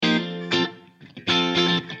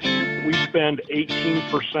spend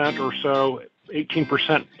 18% or so,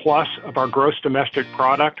 18% plus of our gross domestic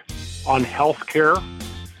product on healthcare.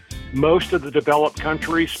 Most of the developed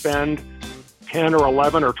countries spend 10 or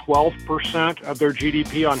 11 or 12% of their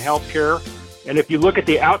GDP on healthcare. And if you look at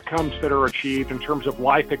the outcomes that are achieved in terms of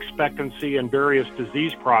life expectancy and various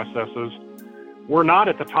disease processes, we're not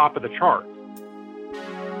at the top of the chart.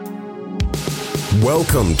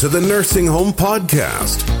 Welcome to the Nursing Home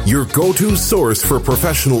Podcast, your go-to source for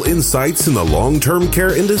professional insights in the long-term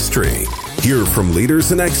care industry. Hear from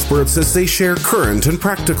leaders and experts as they share current and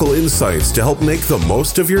practical insights to help make the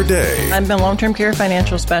most of your day. I'm a long-term care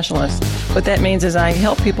financial specialist. What that means is I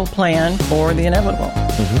help people plan for the inevitable.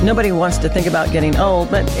 Nobody wants to think about getting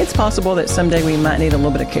old, but it's possible that someday we might need a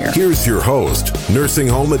little bit of care. Here's your host, nursing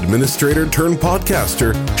home administrator turned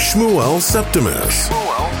podcaster, Shmuel Septimus.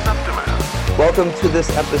 Welcome to this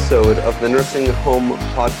episode of the Nursing Home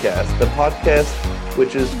Podcast, the podcast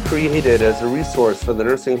which is created as a resource for the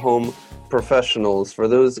nursing home professionals, for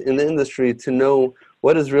those in the industry to know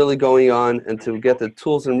what is really going on and to get the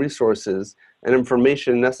tools and resources and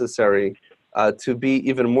information necessary to be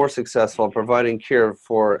even more successful in providing care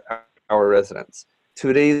for our residents.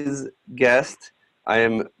 Today's guest, I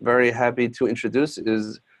am very happy to introduce,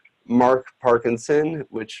 is Mark Parkinson,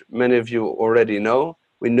 which many of you already know.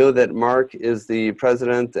 We know that Mark is the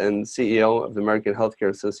president and CEO of the American Healthcare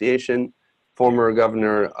Association, former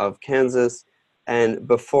governor of Kansas. And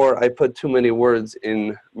before I put too many words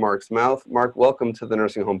in Mark's mouth, Mark, welcome to the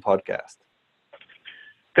Nursing Home Podcast.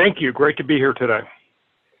 Thank you. Great to be here today.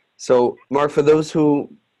 So, Mark, for those who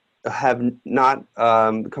have not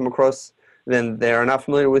come across, then they are not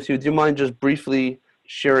familiar with you, do you mind just briefly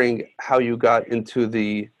sharing how you got into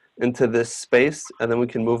this space, and then we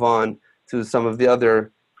can move on to some of the other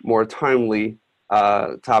more timely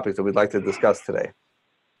topics that we'd like to discuss today?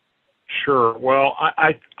 Sure. Well,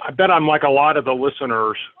 I bet I'm like a lot of the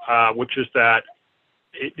listeners, which is that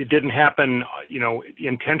it didn't happen,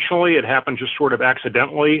 intentionally. It happened just sort of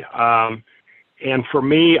accidentally. And for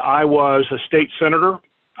me, I was a state senator.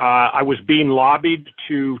 I was being lobbied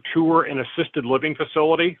to tour an assisted living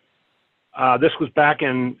facility. This was back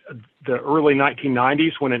in the early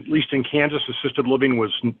 1990s when, at least in Kansas, assisted living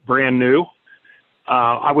was brand new.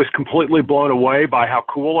 I was completely blown away by how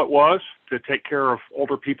cool it was to take care of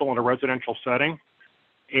older people in a residential setting.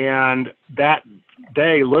 And that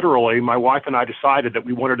day, literally, my wife and I decided that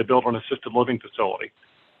we wanted to build an assisted living facility.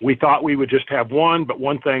 We thought we would just have one, but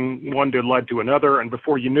one did led to another. And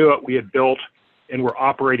before you knew it, we had built and we're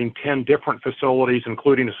operating 10 different facilities,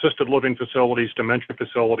 including assisted living facilities, dementia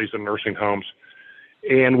facilities, and nursing homes.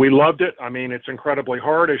 And we loved it. I mean, it's incredibly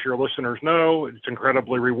hard, as your listeners know. It's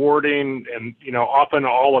incredibly rewarding, and often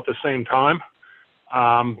all at the same time.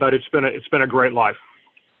 But it's been a great life.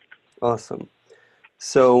 Awesome.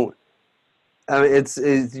 So,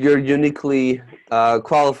 you're uniquely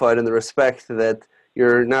qualified in the respect that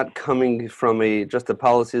you're not coming from just a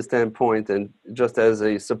policy standpoint and just as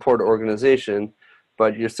a support organization,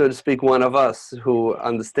 but you're, so to speak, one of us who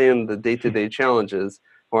understand the day-to-day challenges.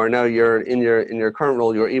 Or now you're in your current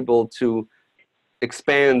role, you're able to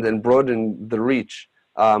expand and broaden the reach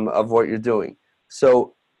of what you're doing.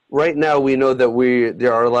 So right now we know that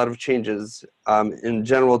there are a lot of changes in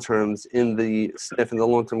general terms in the SNF and the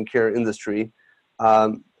long-term care industry.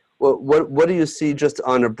 What do you see just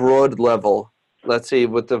on a broad level? Let's say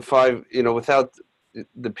with the five, without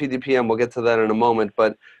the PDPM, we'll get to that in a moment,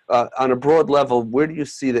 but on a broad level, where do you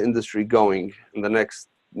see the industry going in the next,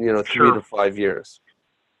 3 to 5 years?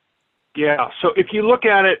 Yeah, so if you look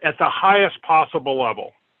at it at the highest possible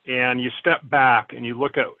level and you step back and you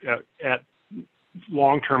look at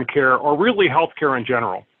long-term care or really healthcare in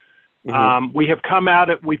general, we've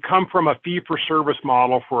come from a fee-for-service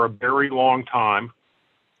model for a very long time,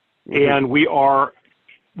 and we are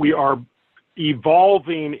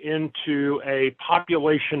evolving into a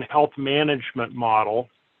population health management model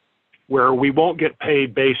where we won't get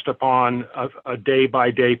paid based upon a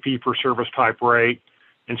day-by-day fee-for-service type rate.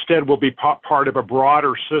 Instead, we'll be part of a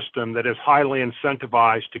broader system that is highly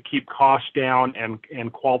incentivized to keep costs down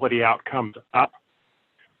and quality outcomes up.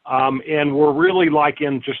 And we're really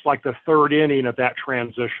just like the third inning of that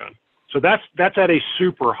transition. So that's at a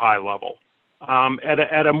super high level.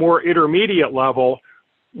 At a more intermediate level,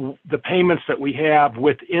 the payments that we have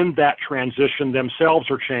within that transition themselves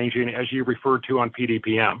are changing, as you referred to on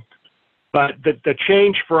PDPM. But the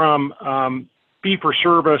change from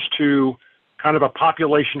fee-for-service to kind of a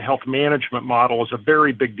population health management model is a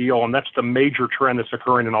very big deal, and that's the major trend that's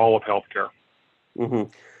occurring in all of healthcare.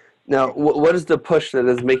 Now, what is the push that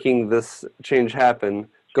is making this change happen,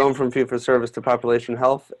 going from fee-for-service to population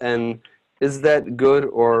health, and is that good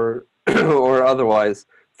or or otherwise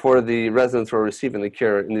for the residents who are receiving the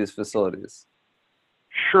care in these facilities?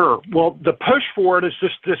 Sure. Well, the push for it is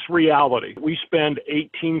just this reality. We spend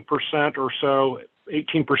 18% or so,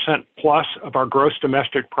 18% plus of our gross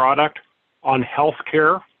domestic product on health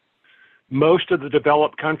care. Most of the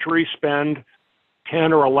developed countries spend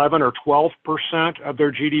 10 or 11 or 12% of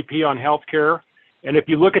their GDP on health care. And if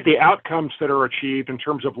you look at the outcomes that are achieved in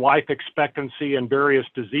terms of life expectancy and various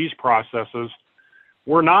disease processes,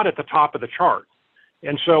 we're not at the top of the chart.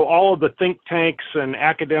 And so all of the think tanks and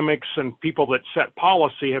academics and people that set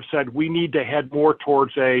policy have said we need to head more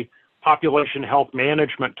towards a population health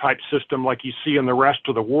management type system like you see in the rest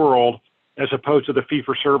of the world, as opposed to the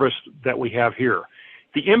fee-for-service that we have here.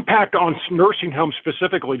 The impact on nursing homes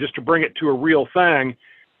specifically, just to bring it to a real thing,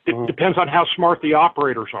 it depends on how smart the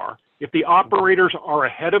operators are. If the operators are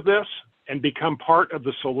ahead of this and become part of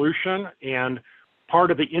the solution and part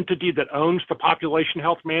of the entity that owns the population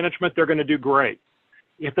health management, they're going to do great.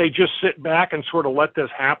 If they just sit back and sort of let this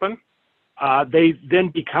happen, they then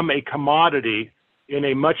become a commodity in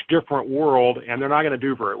a much different world, and they're not going to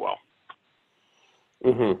do very well.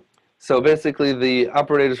 So basically, the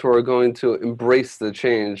operators who are going to embrace the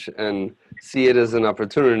change and see it as an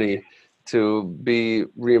opportunity to be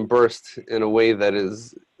reimbursed in a way that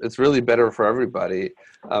it's really better for everybody,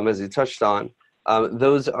 as you touched on,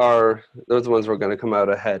 those are the ones who are going to come out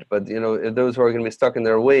ahead. But those who are going to be stuck in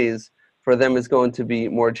their ways, for them is going to be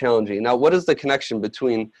more challenging. Now, what is the connection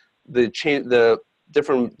between the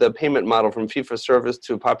payment model from fee-for-service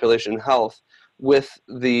to population health with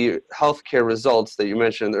the healthcare results that you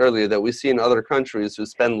mentioned earlier that we see in other countries who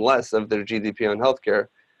spend less of their GDP on healthcare?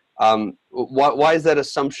 Why is that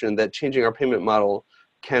assumption that changing our payment model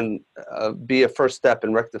can be a first step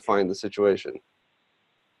in rectifying the situation?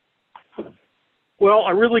 Well,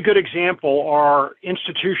 a really good example are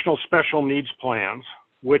institutional special needs plans,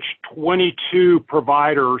 which 22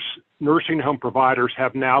 providers, nursing home providers,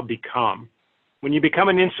 have now become. When you become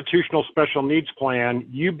an institutional special needs plan,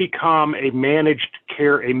 you become a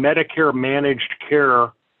Medicare managed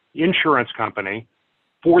care insurance company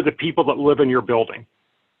for the people that live in your building.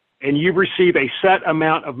 And you receive a set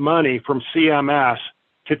amount of money from CMS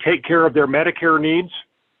to take care of their Medicare needs.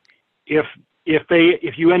 If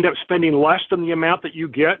you end up spending less than the amount that you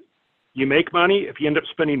get, you make money. If you end up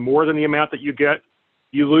spending more than the amount that you get,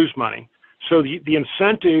 you lose money. So the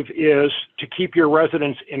incentive is to keep your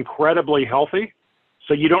residents incredibly healthy,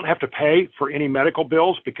 so you don't have to pay for any medical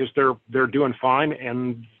bills because they're doing fine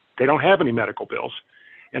and they don't have any medical bills.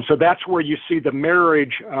 And so that's where you see the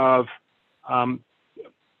marriage of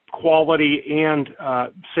quality and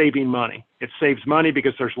saving money. It saves money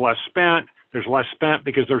because there's less spent. There's less spent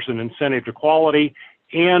because there's an incentive to quality,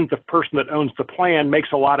 and the person that owns the plan makes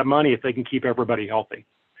a lot of money if they can keep everybody healthy.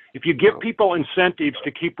 If you give people incentives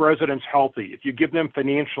to keep residents healthy, if you give them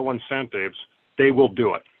financial incentives, they will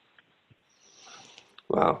do it.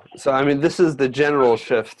 Wow. So, I mean, this is the general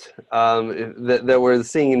shift that we're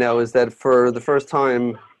seeing now, is that for the first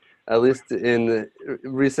time, at least in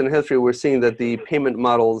recent history, we're seeing that the payment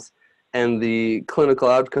models and the clinical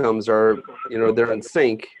outcomes are, they're in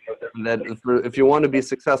sync. That if you want to be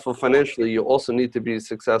successful financially, you also need to be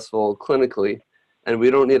successful clinically. And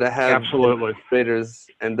we don't need to have administrators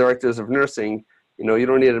and directors of nursing. You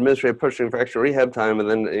don't need an administrator pushing for extra rehab time and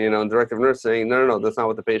then, director of nursing saying, no, that's not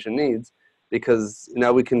what the patient needs, because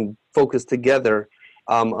now we can focus together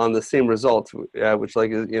on the same results, which,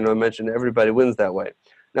 like, I mentioned, everybody wins that way.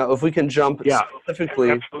 Now, if we can jump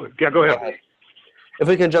specifically. Absolutely. Yeah, go ahead. If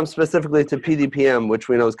we can jump specifically to PDPM, which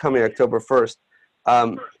we know is coming October 1st,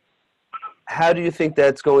 how do you think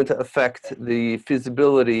that's going to affect the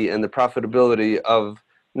feasibility and the profitability of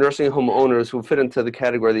nursing home owners who fit into the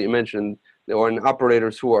category that you mentioned, or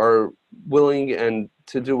operators who are willing and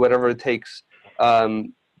to do whatever it takes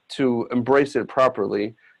to embrace it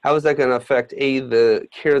properly? How is that going to affect, A, the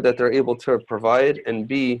care that they're able to provide, and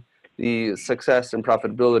B, the success and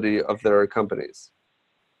profitability of their companies?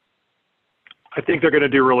 I think they're going to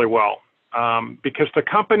do really well. Because the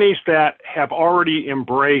companies that have already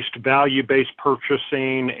embraced value-based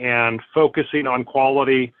purchasing and focusing on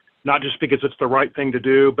quality, not just because it's the right thing to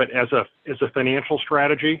do, but as a financial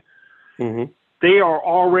strategy, they are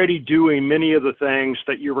already doing many of the things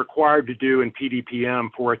that you're required to do in PDPM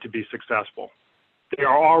for it to be successful. They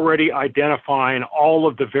are already identifying all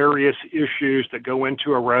of the various issues that go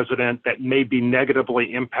into a resident that may be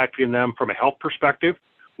negatively impacting them from a health perspective,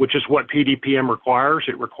 which is what PDPM requires.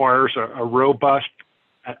 It requires a robust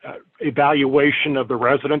evaluation of the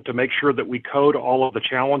resident to make sure that we code all of the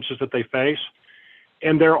challenges that they face.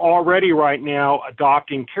 And they're already right now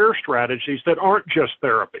adopting care strategies that aren't just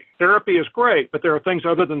therapy. Therapy is great, but there are things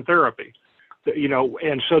other than therapy,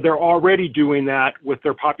 and so they're already doing that with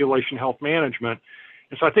their population health management.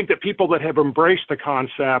 And so I think that people that have embraced the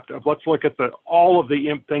concept of let's look at all of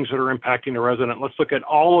the things that are impacting the resident, let's look at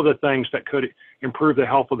all of the things that could improve the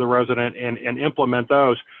health of the resident and implement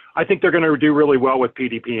those, I think they're going to do really well with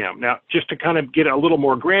PDPM. Now, just to kind of get a little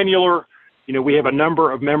more granular, we have a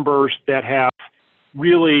number of members that have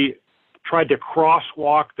really tried to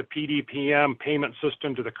crosswalk the PDPM payment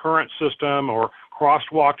system to the current system, or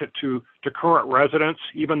crosswalked it to current residents.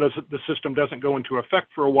 Even though the system doesn't go into effect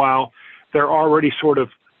for a while, they're already sort of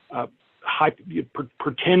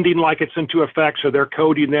pretending like it's into effect, so they're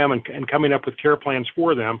coding them and coming up with care plans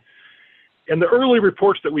for them. And the early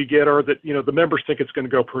reports that we get are that the members think it's going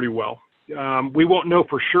to go pretty well. We won't know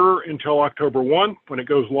for sure until October 1 when it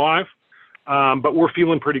goes live, but we're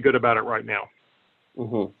feeling pretty good about it right now.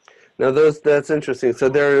 Mm-hmm. Now that's interesting. So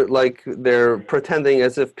they're pretending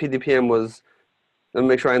as if PDPM was. Let me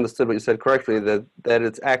make sure I understood what you said correctly, that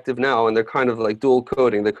it's active now, and they're kind of like dual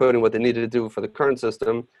coding. They're coding what they needed to do for the current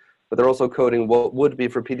system, but they're also coding what would be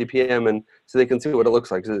for PDPM, and so they can see what it looks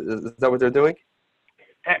like. Is that what they're doing?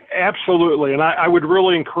 Absolutely, and I would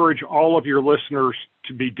really encourage all of your listeners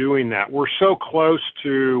to be doing that. We're so close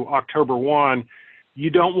to October 1, you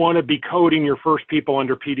don't want to be coding your first people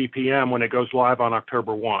under PDPM when it goes live on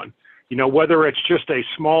October 1. Whether it's just a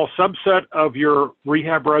small subset of your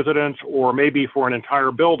rehab residents or maybe for an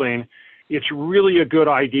entire building, it's really a good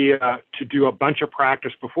idea to do a bunch of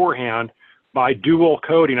practice beforehand by dual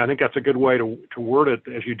coding. I think that's a good way to word it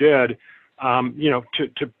as you did,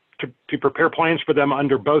 to prepare plans for them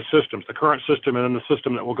under both systems, the current system and then the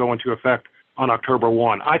system that will go into effect on October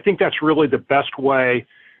 1. I think that's really the best way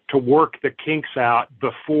to work the kinks out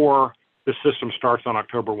before the system starts on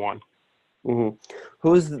October 1. Mm-hmm.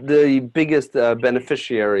 Who's the biggest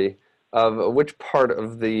beneficiary of which part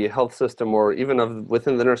of the health system, or even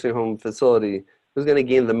within the nursing home facility, who's going to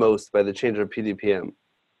gain the most by the change of PDPM?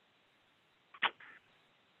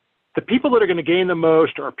 The people that are going to gain the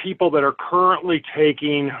most are people that are currently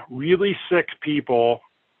taking really sick people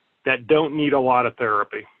that don't need a lot of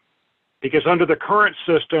therapy. Because under the current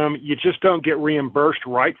system, you just don't get reimbursed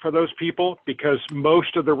right for those people because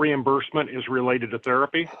most of the reimbursement is related to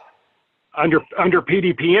therapy. Under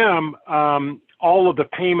PDPM, all of the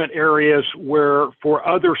payment areas where for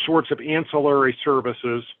other sorts of ancillary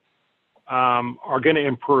services are going to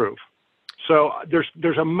improve. So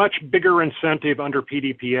there's a much bigger incentive under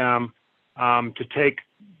PDPM to take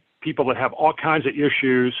people that have all kinds of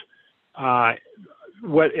issues,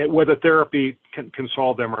 whether therapy can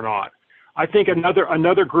solve them or not. I think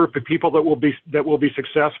another group of people that will be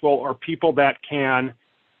successful are people that can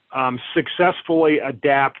successfully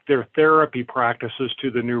adapt their therapy practices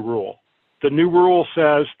to the new rule. The new rule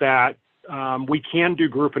says that we can do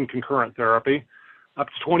group and concurrent therapy. Up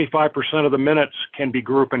to 25% of the minutes can be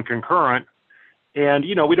group and concurrent. And,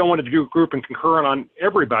 we don't want to do group and concurrent on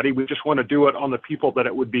everybody. We just want to do it on the people that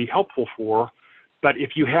it would be helpful for. But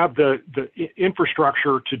if you have the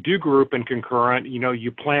infrastructure to do group and concurrent,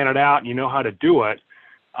 you plan it out and you know how to do it,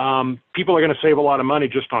 people are going to save a lot of money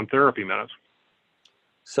just on therapy minutes.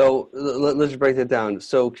 So let's break that down.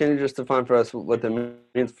 So can you just define for us what that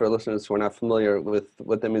means for listeners who are not familiar with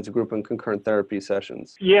what that means, group and concurrent therapy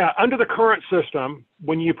sessions? Yeah, under the current system,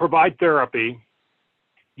 when you provide therapy,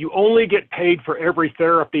 you only get paid for every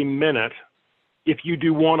therapy minute if you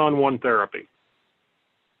do one-on-one therapy.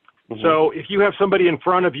 Mm-hmm. So if you have somebody in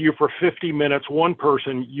front of you for 50 minutes, one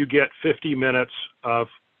person, you get 50 minutes of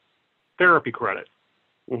therapy credit.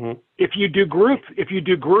 Mm-hmm. If you do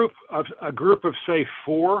a group of say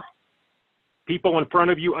 4 people in front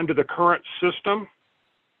of you under the current system,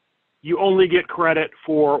 you only get credit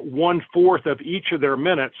for 1/4 of each of their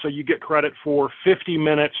minutes. So you get credit for 50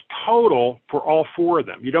 minutes total for all 4 of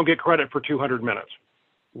them. You don't get credit for 200 minutes.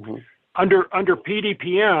 Mm-hmm. Under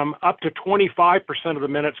PDPM, up to 25% of the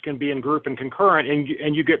minutes can be in group and concurrent,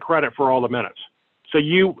 and you get credit for all the minutes. So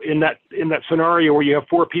you, in that scenario where you have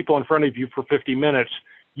 4 people in front of you for 50 minutes,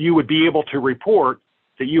 you would be able to report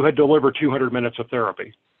that you had delivered 200 minutes of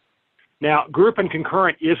therapy. Now, group and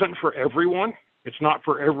concurrent isn't for everyone. It's not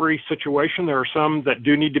for every situation. There are some that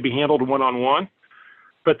do need to be handled one-on-one.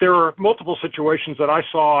 But there are multiple situations that I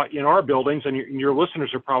saw in our buildings, and your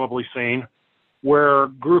listeners have probably seen, where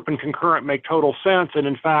group and concurrent make total sense. And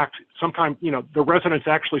in fact, sometimes, the residents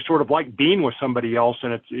actually sort of like being with somebody else,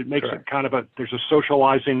 and it makes Correct. It kind of there's a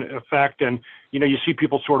socializing effect, and, you see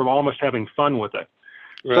people sort of almost having fun with it.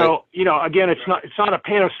 Right. So, again, it's not a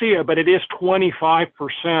panacea, but it is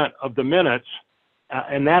 25% of the minutes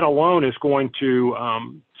and that alone is going to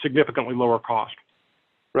significantly lower cost.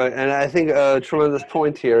 Right, and I think a tremendous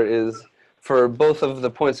point here is for both of the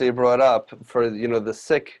points that you brought up, for the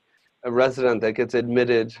sick resident that gets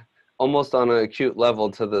admitted almost on an acute level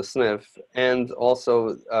to the SNF, and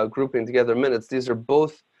also grouping together minutes. These are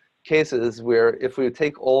both cases where if we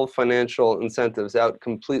take all financial incentives out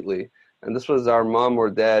completely, and this was our mom or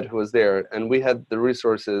dad who was there, and we had the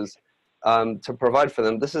resources to provide for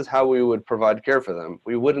them, this is how we would provide care for them.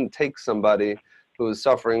 We wouldn't take somebody who is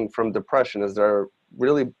suffering from depression as their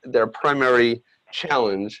primary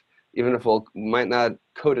challenge, even if we might not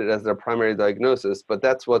code it as their primary diagnosis, but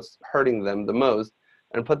that's what's hurting them the most,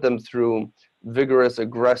 and put them through vigorous,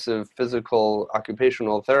 aggressive, physical,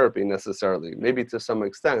 occupational therapy necessarily, maybe to some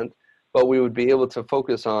extent, but we would be able to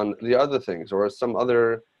focus on the other things or some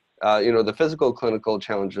other, the physical clinical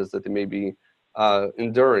challenges that they may be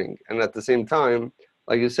enduring. And at the same time,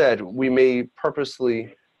 like you said, we may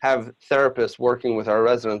purposely have therapists working with our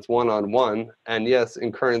residents one-on-one, and yes,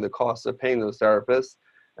 incurring the cost of paying those therapists,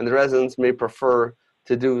 and the residents may prefer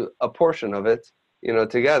to do a portion of it,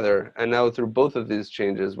 together. And now through both of these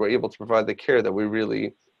changes, we're able to provide the care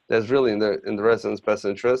that that's really in the residents' best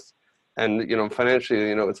interest. And,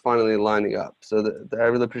 financially, it's finally lining up. So I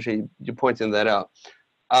really appreciate you pointing that out.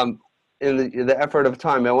 In the effort of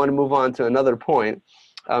time, I want to move on to another point.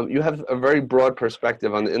 You have a very broad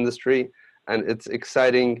perspective on the industry, and it's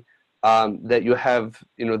exciting that you have,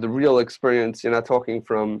 the real experience. You're not talking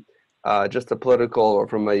from just a political or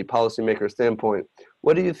from a policymaker standpoint.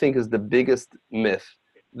 What do you think is the biggest myth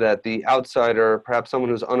that the outsider, perhaps someone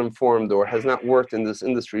who's uninformed or has not worked in this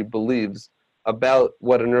industry, believes about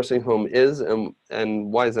what a nursing home is, and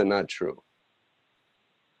why is that not true?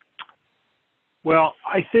 Well,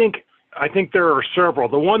 I think there are several.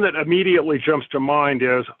 The one that immediately jumps to mind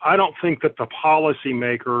is I don't think that the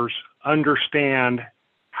policymakers understand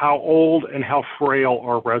how old and how frail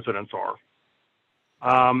our residents are.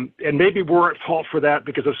 And maybe we're at fault for that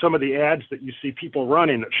because of some of the ads that you see people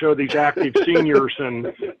running that show these active seniors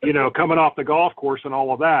and, coming off the golf course and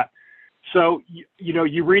all of that. So,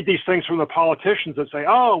 you read these things from the politicians that say,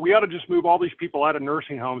 oh, we ought to just move all these people out of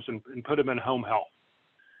nursing homes and put them in home health.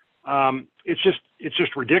 It's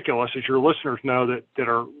just ridiculous, as your listeners know that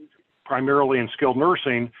are primarily in skilled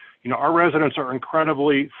nursing. Our residents are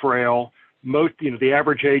incredibly frail. Most, the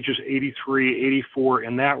average age is 83, 84,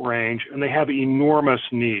 in that range, and they have enormous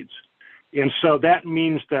needs. And so that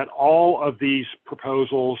means that all of these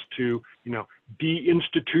proposals to,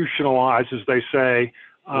 deinstitutionalize, as they say,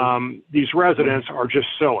 these residents are just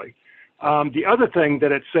silly. The other thing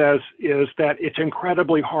that it says is that it's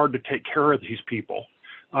incredibly hard to take care of these people.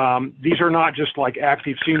 These are not just like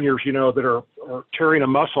active seniors, that are tearing a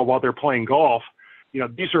muscle while they're playing golf.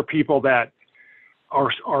 These are people that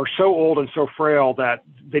are so old and so frail that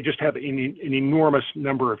they just have an enormous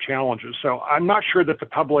number of challenges. So I'm not sure that the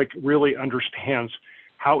public really understands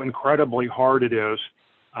how incredibly hard it is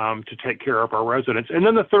to take care of our residents. And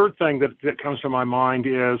then the third thing that comes to my mind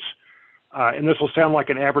is, and this will sound like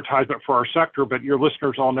an advertisement for our sector, but your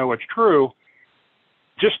listeners all know it's true,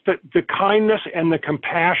 just the kindness and the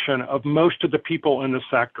compassion of most of the people in the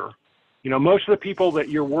sector. Most of the people that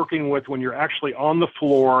you're working with when you're actually on the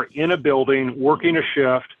floor in a building, working a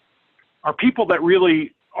shift, are people that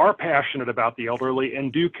really are passionate about the elderly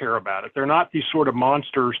and do care about it. They're not these sort of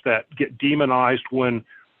monsters that get demonized when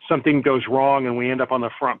something goes wrong and we end up on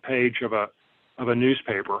the front page of a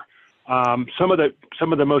newspaper. Some of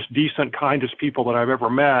the most decent, kindest people that I've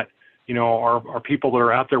ever met, are people that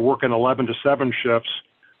are out there working 11 to 7 shifts,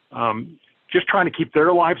 just trying to keep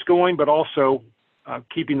their lives going, but also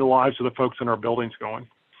keeping the lives of the folks in our buildings going.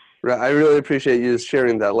 Right. I really appreciate you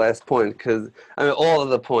sharing that last point, because all of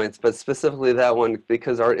the points, but specifically that one,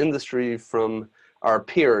 because our industry from our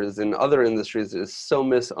peers in other industries is so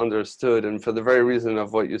misunderstood, and for the very reason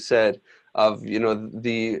of what you said, of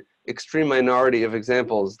the extreme minority of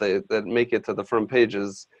examples that make it to the front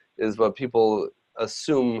pages is what people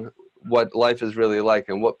assume what life is really like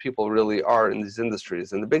and what people really are in these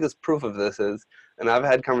industries. And the biggest proof of this is, and I've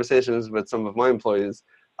had conversations with some of my employees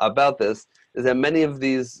about this, is that many of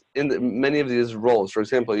these roles, for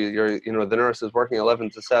example, the nurse is working 11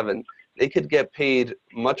 to 7, they could get paid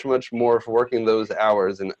much, much more for working those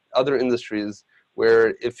hours in other industries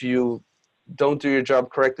where if you don't do your job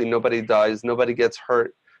correctly, nobody dies, nobody gets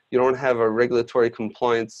hurt. You don't have a regulatory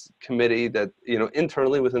compliance committee that,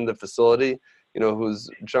 internally within the facility, who's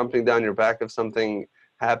jumping down your back if something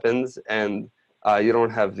happens, and you don't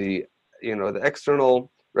have the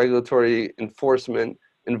external regulatory enforcement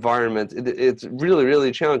environment. It's really,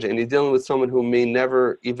 really challenging. And you're dealing with someone who may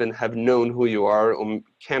never even have known who you are, or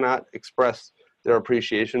cannot express their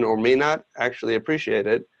appreciation or may not actually appreciate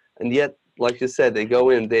it. And yet, like you said, they go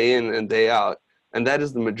in and day out. And that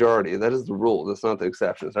is the majority. That is the rule. That's not the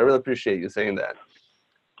exception. So I really appreciate you saying that.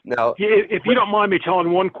 Now, if you don't mind me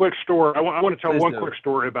telling one quick story, I want to tell one quick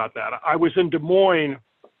story about that. I was in Des Moines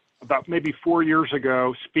about maybe 4 years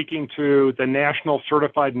ago speaking to the National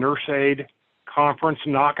Certified Nurse Aide Conference,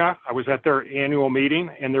 NACA. I was at their annual meeting,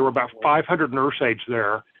 and there were about 500 nurse aides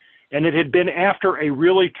there. And it had been after a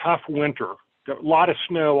really tough winter, a lot of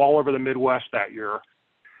snow all over the Midwest that year.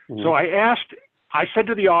 Mm-hmm. So I said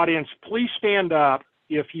to the audience, please stand up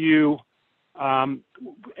if you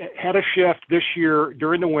had a shift this year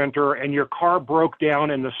during the winter and your car broke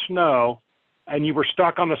down in the snow and you were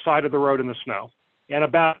stuck on the side of the road in the snow. And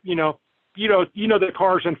about, the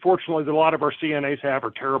cars, unfortunately, that a lot of our CNAs have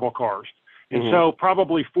are terrible cars. And mm-hmm. so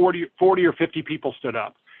probably 40 or 50 people stood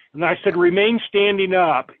up. And I said, remain standing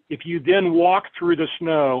up if you then walk through the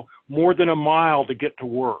snow more than a mile to get to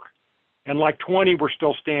work. And like 20 were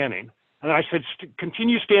still standing. And I said,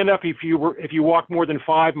 continue stand up if you walk more than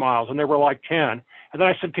 5 miles. And there were like 10. And then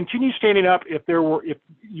I said, continue standing up if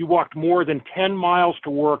you walked more than 10 miles to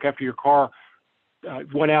work after your car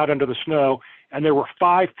went out into the snow. And there were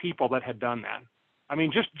 5 people that had done that. I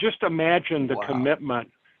mean, just imagine the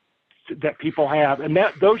commitment that people have. And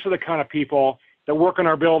those are the kind of people that work in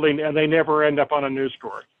our building and they never end up on a news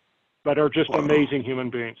story, but are just amazing human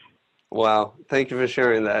beings. Wow. Thank you for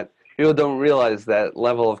sharing that. People don't realize that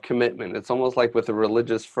level of commitment. It's almost like with a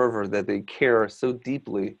religious fervor that they care so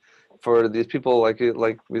deeply for these people,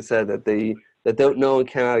 like we said, that don't know and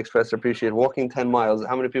cannot express appreciation. Walking 10 miles,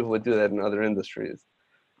 how many people would do that in other industries?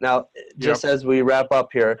 Now, just as we wrap up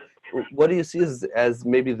here, what do you see as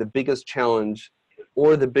maybe the biggest challenge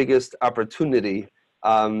or the biggest opportunity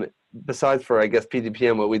besides for, I guess,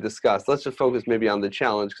 PDPM, what we discussed? Let's just focus maybe on the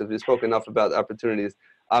challenge because we spoke enough about opportunities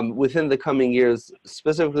within the coming years,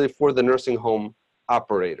 specifically for the nursing home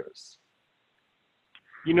operators.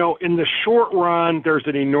 In the short run, there's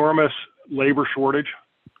an enormous labor shortage.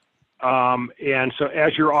 And so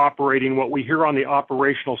as you're operating, what we hear on the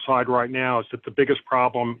operational side right now is that the biggest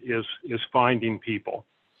problem is finding people.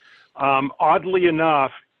 Oddly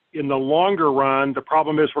enough, in the longer run, the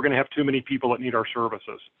problem is we're going to have too many people that need our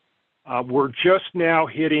services. We're just now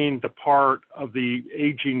hitting the part of the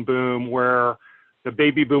aging boom where the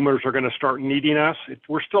baby boomers are going to start needing us.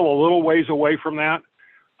 We're still a little ways away from that,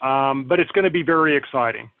 but it's going to be very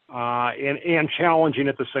exciting and challenging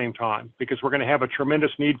at the same time because we're going to have a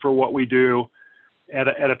tremendous need for what we do at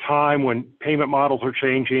a time when payment models are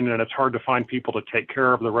changing and it's hard to find people to take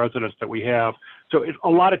care of the residents that we have. So it's a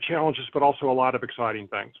lot of challenges, but also a lot of exciting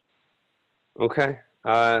things. Okay.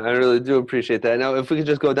 I really do appreciate that. Now, if we could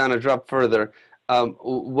just go down a drop further,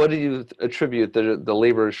 what do you attribute the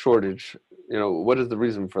labor shortage? What is the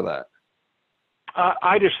reason for that?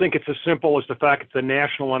 I just think it's as simple as the fact that the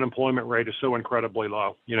national unemployment rate is so incredibly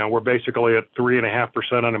low. We're basically at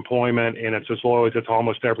 3.5% unemployment, and it's as low as it's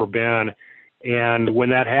almost ever been. And when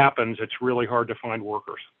that happens, it's really hard to find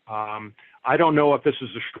workers. I don't know if this is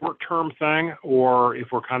a short-term thing or if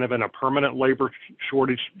we're kind of in a permanent labor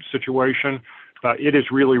shortage situation, but it is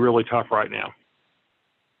really, really tough right now.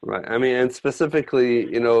 Right. I mean, and specifically,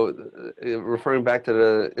 referring back to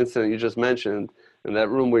the incident you just mentioned, in that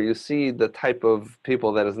room where you see the type of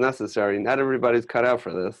people that is necessary, not everybody's cut out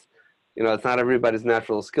for this. It's not everybody's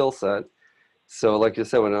natural skill set. So like you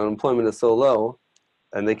said, when unemployment is so low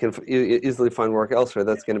and they can easily find work elsewhere,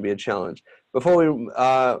 that's going to be a challenge. Before we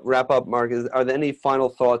wrap up, Mark, are there any final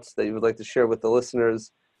thoughts that you would like to share with the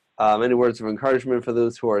listeners? Any words of encouragement for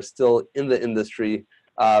those who are still in the industry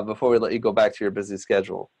before we let you go back to your busy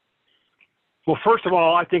schedule? Well, first of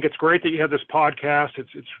all, I think it's great that you have this podcast.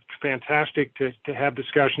 It's fantastic to have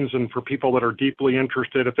discussions and for people that are deeply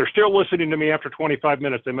interested. If they're still listening to me after 25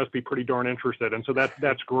 minutes, they must be pretty darn interested. And so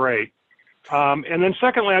that's great. And then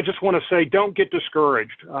secondly, I just want to say, don't get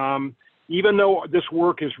discouraged. Even though this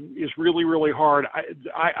work is really, really hard,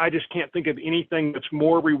 I just can't think of anything that's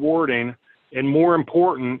more rewarding and more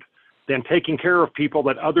important than taking care of people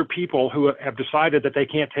that other people who have decided that they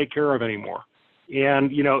can't take care of anymore.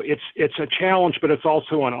 And, it's a challenge, but it's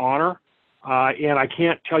also an honor. And I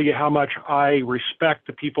can't tell you how much I respect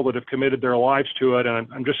the people that have committed their lives to it. And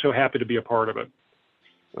I'm just so happy to be a part of it.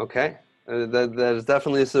 Okay. That is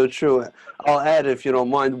definitely so true. I'll add, if you don't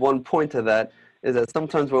mind, one point to that is that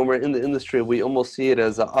sometimes when we're in the industry, we almost see it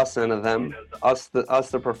as a us and a them, us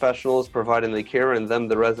the professionals providing the care and them,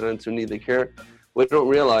 the residents who need the care. We don't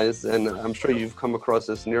realize, and I'm sure you've come across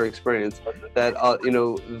this in your experience, that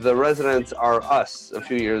the residents are us a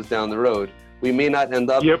few years down the road. We may not end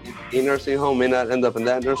up in a nursing home, may not end up in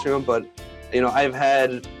that nursing home, but I've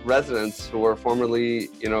had residents who were formerly,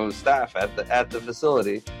 staff at the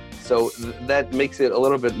facility. So that makes it a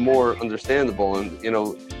little bit more understandable. And,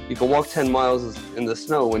 you can walk 10 miles in the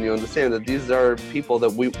snow when you understand that these are people that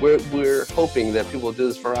we're hoping that people do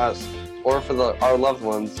this for us or for our loved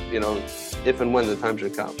ones, if and when the time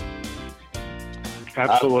should come.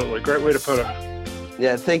 Absolutely. Great way to put it.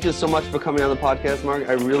 Yeah, thank you so much for coming on the podcast, Mark.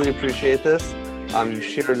 I really appreciate this. You've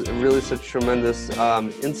shared really such tremendous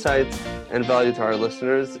insights and value to our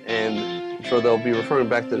listeners, and I'm sure they'll be referring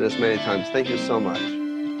back to this many times. Thank you so much.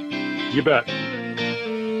 You bet.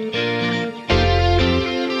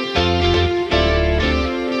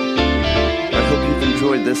 I hope you've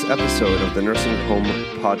enjoyed this episode of the Nursing Home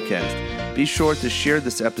Podcast. Be sure to share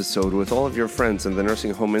this episode with all of your friends in the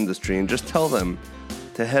nursing home industry and just tell them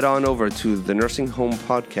to head on over to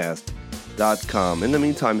thenursinghomepodcast.com. In the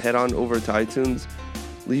meantime, head on over to iTunes,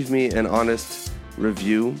 leave me an honest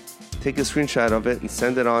review, take a screenshot of it, and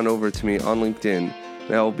send it on over to me on LinkedIn,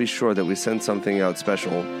 and I will be sure that we send something out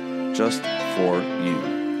special just for you.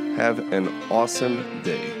 Have an awesome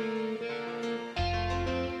day.